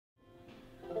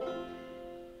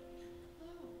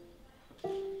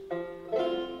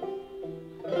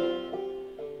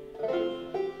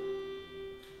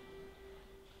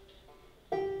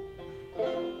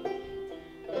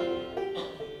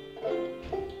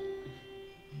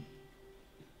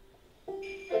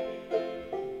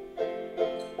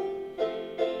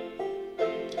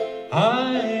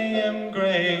I am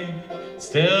grey,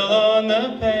 still on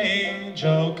the page,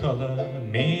 oh colour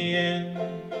me in.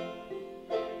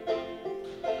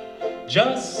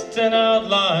 Just an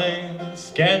outline,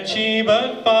 sketchy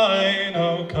but fine,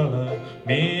 oh colour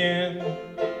me in.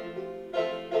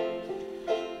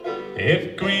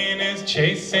 If green is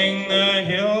chasing the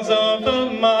hills of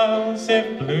the miles,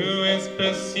 if blue is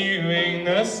pursuing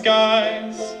the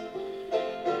skies,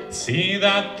 see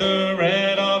that the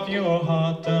red of your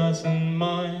heart doesn't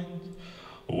mind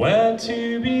where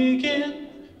to begin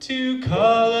to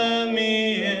colour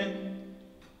me in.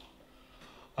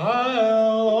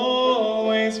 I'll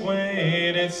always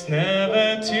wait, it's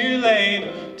never too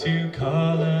late to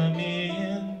colour me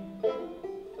in.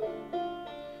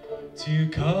 To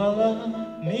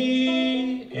colour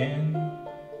me in.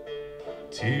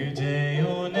 Today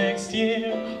or next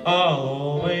year, I'll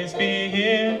always be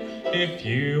here if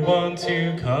you want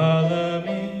to colour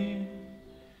me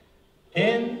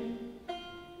in.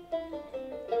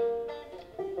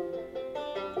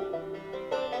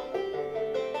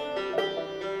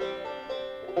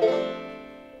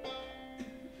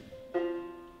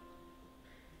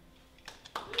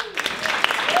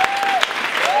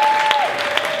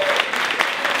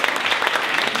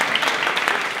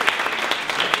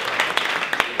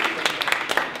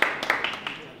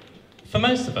 For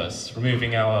most of us,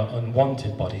 removing our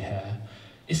unwanted body hair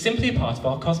is simply a part of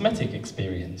our cosmetic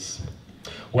experience,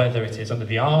 whether it is under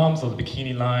the arms or the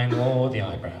bikini line or the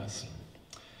eyebrows.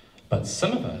 But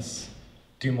some of us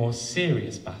do more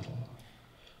serious battle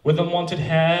with unwanted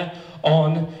hair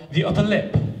on the upper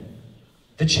lip,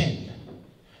 the chin,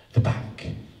 the back,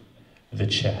 the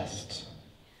chest.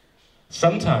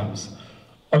 Sometimes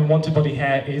unwanted body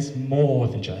hair is more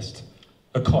than just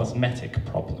a cosmetic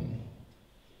problem.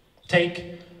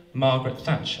 Take Margaret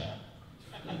Thatcher.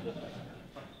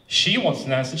 She once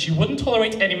announced that she wouldn't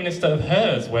tolerate any minister of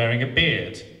hers wearing a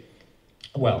beard.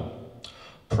 Well,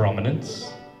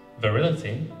 prominence,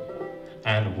 virility,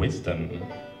 and wisdom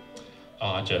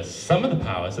are just some of the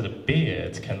powers that a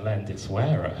beard can lend its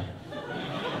wearer.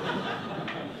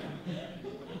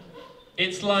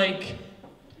 It's like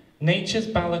nature's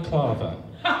balaclava.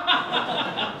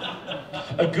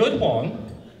 A good one,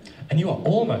 and you are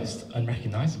almost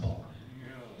unrecognizable.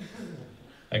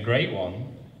 A great one,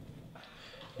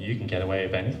 you can get away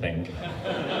with anything.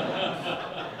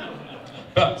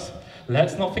 But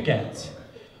let's not forget,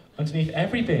 underneath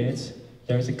every beard,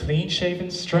 there is a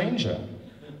clean-shaven stranger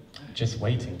just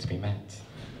waiting to be met.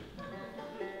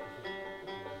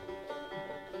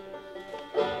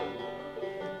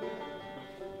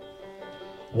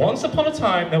 Once upon a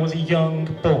time, there was a young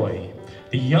boy,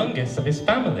 the youngest of his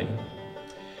family.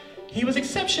 He was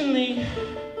exceptionally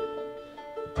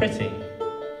pretty.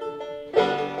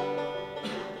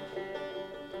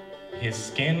 His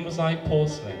skin was like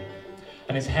porcelain,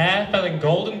 and his hair fell in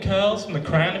golden curls from the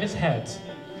crown of his head.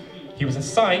 He was a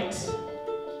sight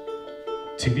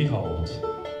to behold.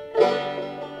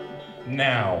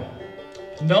 Now,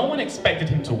 no one expected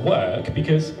him to work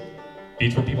because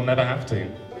beautiful people never have to.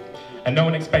 And no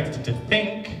one expected him to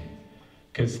think,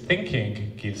 because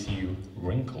thinking gives you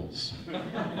wrinkles.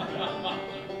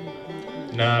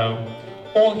 No,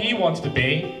 all he wanted to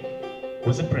be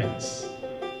was a prince,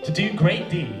 to do great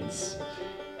deeds,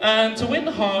 and to win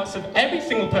the hearts of every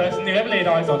single person who ever laid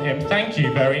eyes on him. Thank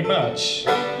you very much.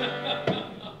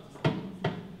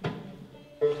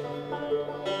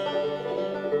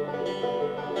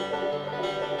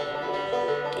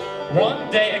 One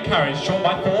day a carriage drawn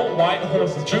by 4 white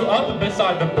horses drew up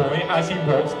beside the boy as he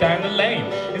walked down the lane.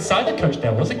 Inside the coach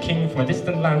there was a king from a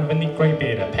distant land with a neat grey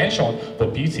beard, a penchant for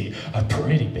beauty, a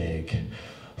pretty big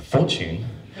fortune,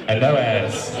 and no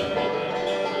heirs.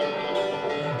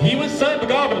 He was so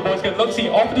beguiled by the boy's good looks, he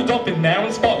offered to adopt him there on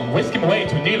the spot and whisk him away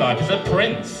to a new life as a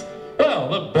prince. Well,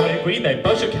 the boy agreed, they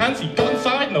both shook hands, he got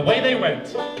inside and away they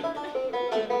went.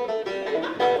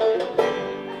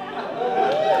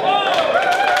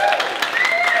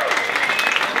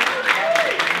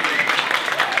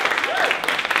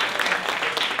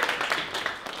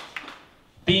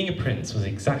 Being a prince was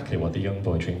exactly what the young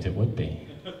boy dreamed it would be.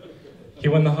 He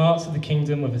won the hearts of the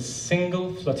kingdom with a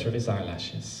single flutter of his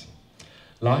eyelashes.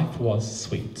 Life was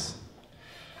sweet.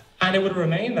 And it would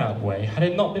remain that way had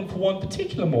it not been for one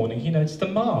particular morning he noticed a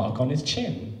mark on his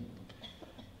chin.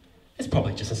 It's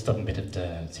probably just a stubborn bit of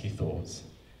dirt, he thought.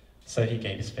 So he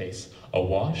gave his face a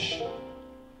wash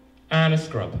and a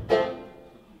scrub,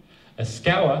 a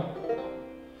scour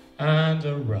and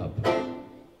a rub.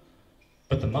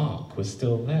 But the mark was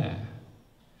still there,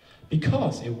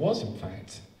 because it was, in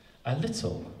fact, a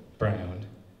little brown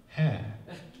hair.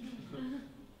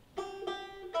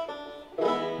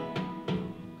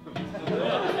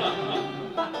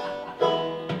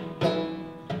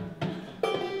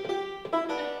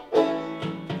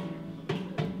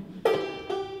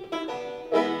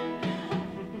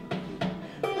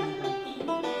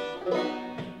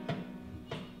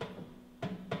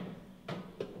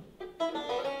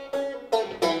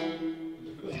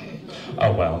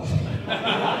 well.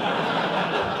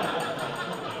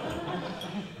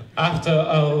 After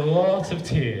a lot of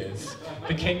tears,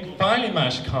 the king finally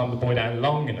managed to calm the boy down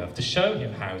long enough to show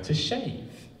him how to shave.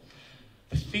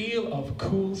 The feel of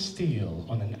cool steel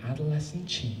on an adolescent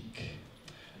cheek.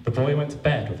 The boy went to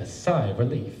bed with a sigh of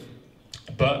relief.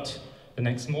 But the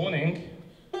next morning,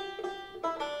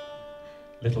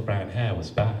 little brown hair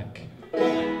was back,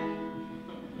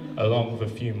 along with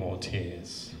a few more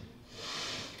tears.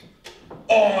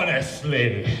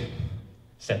 "Honestly,"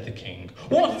 said the king,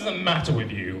 "what is the matter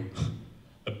with you?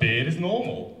 A beard is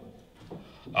normal.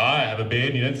 I have a beard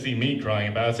and you don't see me crying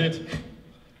about it.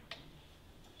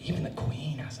 Even the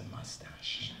queen has a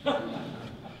mustache.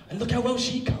 And look how well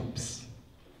she copes."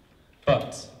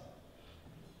 But,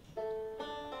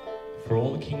 for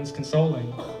all the king's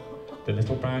consoling, the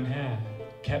little brown hair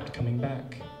kept coming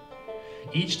back,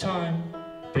 each time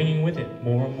bringing with it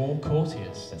more and more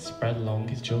courtiers that spread along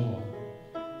his jaw.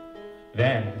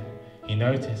 Then he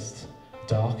noticed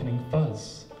darkening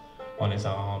fuzz on his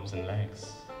arms and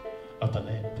legs, upper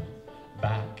lip,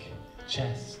 back,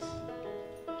 chest.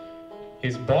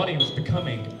 His body was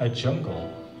becoming a jungle.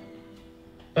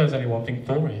 There was only one thing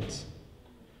for it: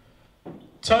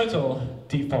 total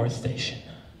deforestation.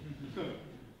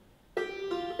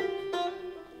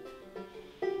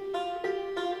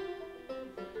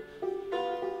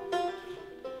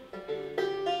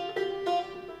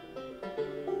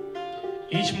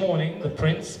 Each morning, the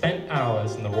prince spent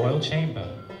hours in the royal chamber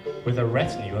with a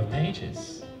retinue of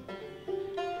pages.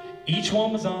 Each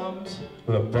one was armed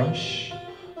with a brush,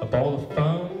 a bowl of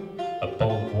foam, a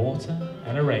bowl of water,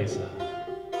 and a razor.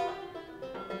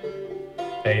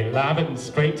 They lathered and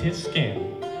scraped his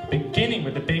skin, beginning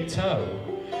with the big toe,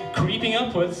 creeping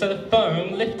upwards so the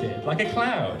foam lifted like a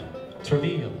cloud to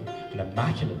reveal an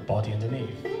immaculate body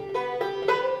underneath.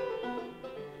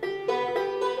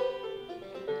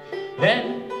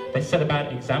 Then they set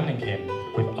about examining him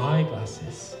with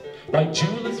eyeglasses, like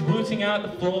jewelers rooting out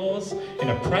the flaws in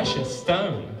a precious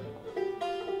stone.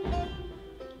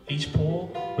 Each pore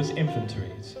was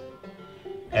inventoried.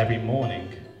 Every morning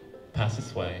passed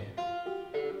its way.